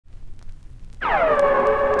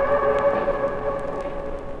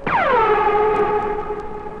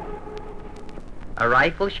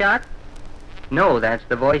rifle shot? No, that's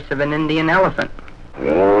the voice of an Indian elephant.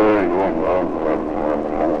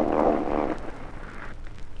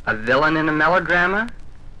 A villain in a melodrama?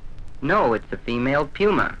 No, it's a female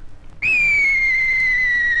puma.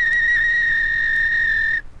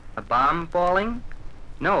 A bomb falling?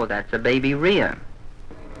 No, that's a baby rhea.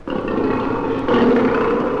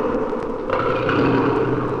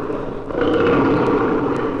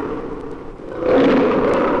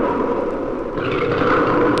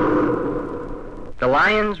 The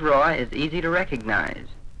lion's roar is easy to recognize.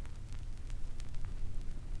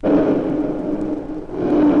 The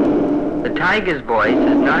tiger's voice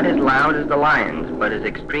is not as loud as the lion's, but is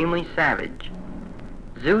extremely savage.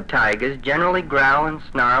 Zoo tigers generally growl and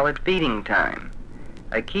snarl at feeding time.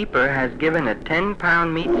 A keeper has given a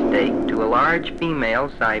 10-pound meat steak to a large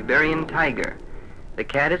female Siberian tiger. The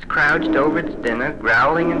cat is crouched over its dinner,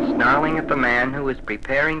 growling and snarling at the man who is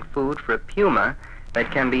preparing food for a puma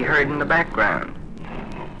that can be heard in the background.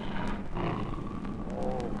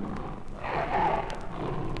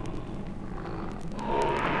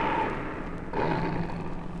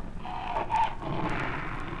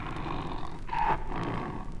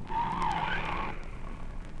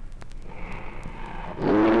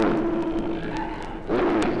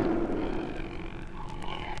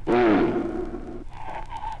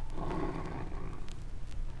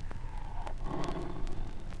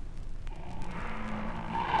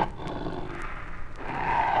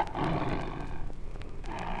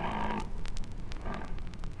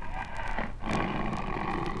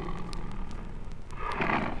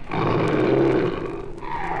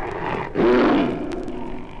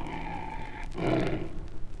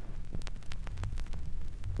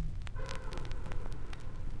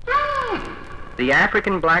 The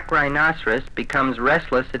African black rhinoceros becomes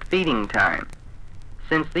restless at feeding time.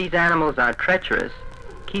 Since these animals are treacherous,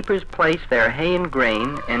 keepers place their hay and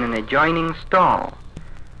grain in an adjoining stall.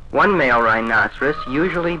 One male rhinoceros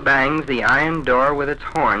usually bangs the iron door with its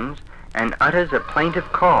horns and utters a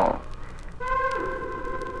plaintive call.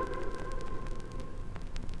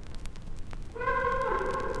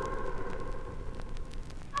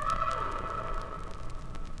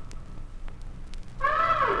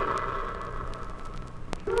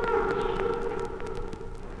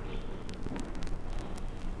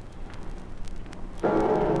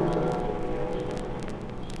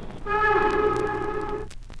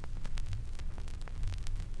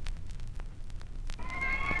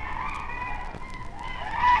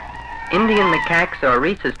 Indian macaques or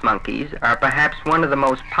rhesus monkeys are perhaps one of the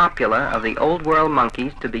most popular of the Old World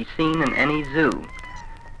monkeys to be seen in any zoo.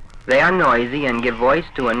 They are noisy and give voice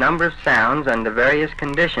to a number of sounds under various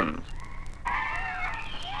conditions.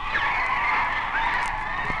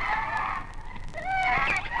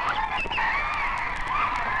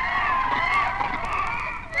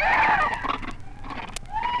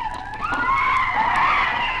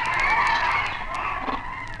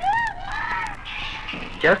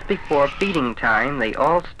 Just before feeding time, they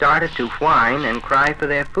all started to whine and cry for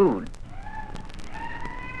their food.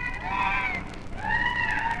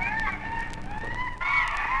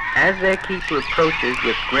 As their keeper approaches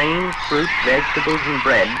with grain, fruit, vegetables, and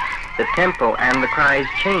bread, the tempo and the cries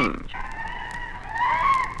change.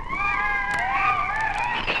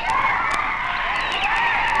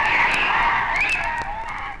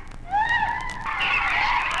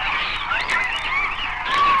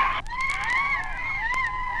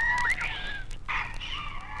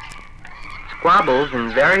 Squabbles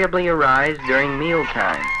invariably arise during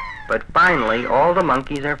mealtime, but finally all the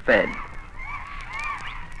monkeys are fed.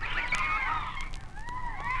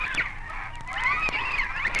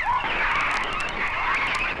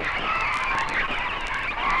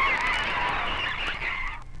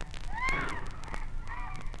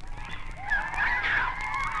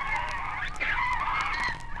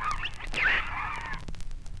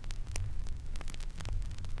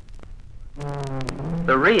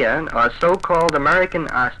 The rhea, or so-called American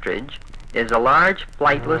ostrich, is a large,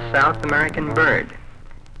 flightless South American bird.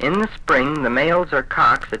 In the spring, the males or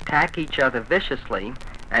cocks attack each other viciously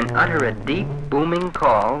and utter a deep, booming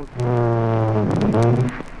call.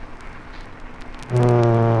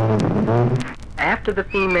 After the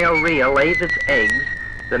female rhea lays its eggs,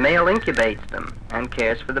 the male incubates them and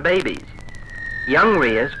cares for the babies. Young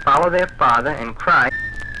rheas follow their father and cry.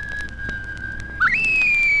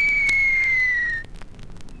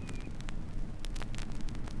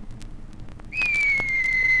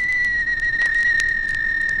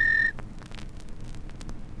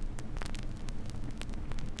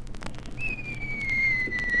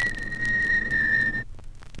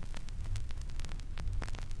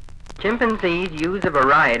 Chimpanzees use a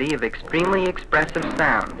variety of extremely expressive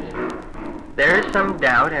sounds. There is some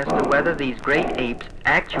doubt as to whether these great apes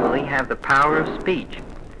actually have the power of speech.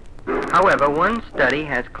 However, one study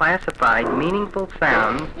has classified meaningful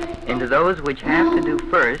sounds into those which have to do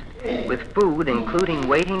first with food, including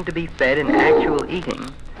waiting to be fed and actual eating,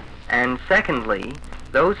 and secondly,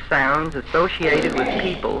 those sounds associated with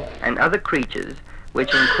people and other creatures,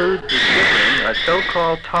 which includes the gibbering or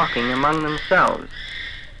so-called talking among themselves.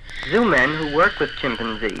 Zoo men who work with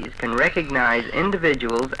chimpanzees can recognize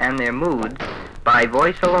individuals and their moods by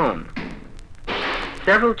voice alone.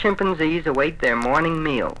 Several chimpanzees await their morning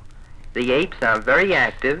meal. The apes are very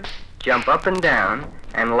active, jump up and down,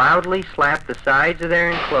 and loudly slap the sides of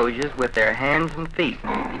their enclosures with their hands and feet.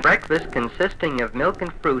 Breakfast consisting of milk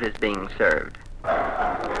and fruit is being served.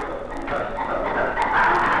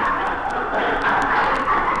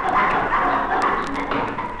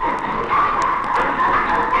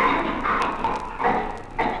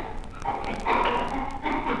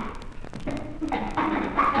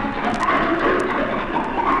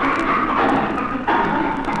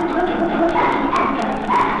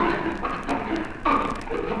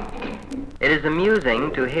 It is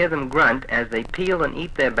amusing to hear them grunt as they peel and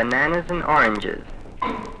eat their bananas and oranges.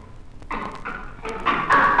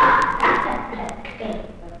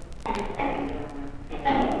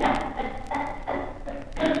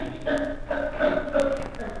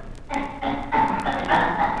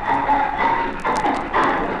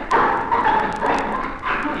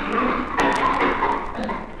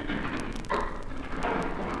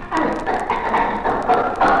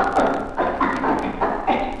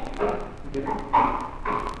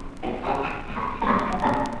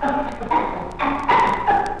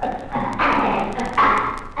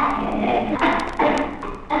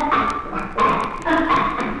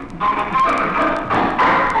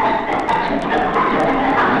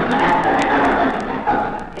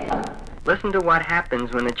 Listen to what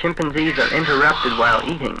happens when the chimpanzees are interrupted while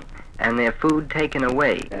eating and their food taken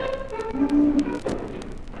away.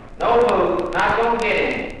 No food, not gonna get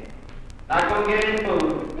any. Not gonna get any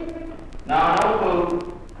food. No food.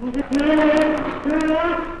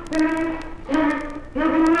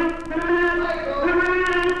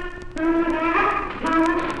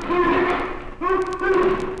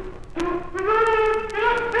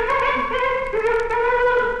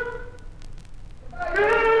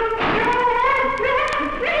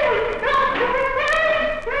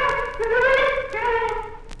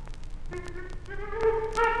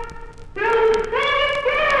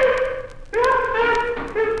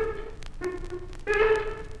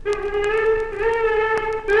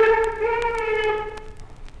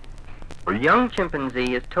 A young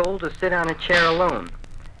chimpanzee is told to sit on a chair alone.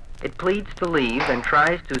 It pleads to leave and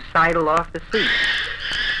tries to sidle off the seat.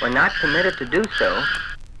 When not permitted to do so,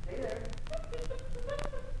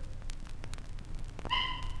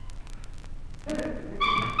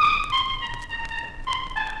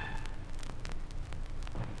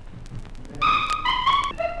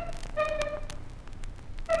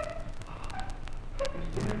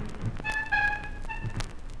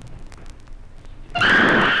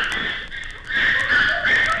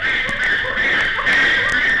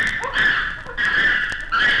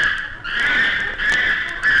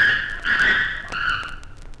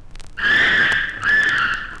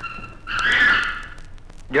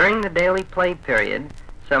 during the daily play period,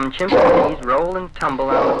 some chimpanzees roll and tumble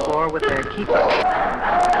on the floor with their keeper.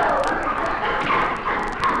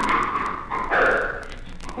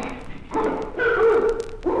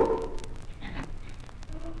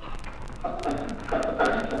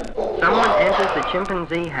 Someone enters the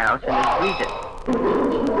chimpanzee house and is greeted.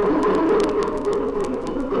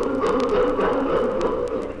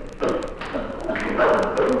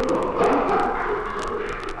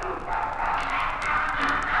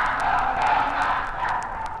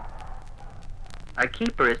 A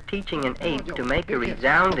keeper is teaching an ape to make a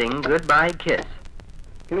resounding goodbye kiss.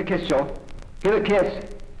 Give a kiss, Joe. Give a kiss.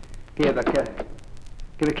 Give a kiss.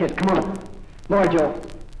 Give a kiss. Come on. More, Joe.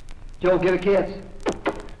 Joe, give a kiss.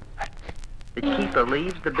 The keeper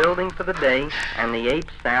leaves the building for the day, and the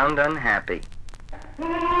apes sound unhappy.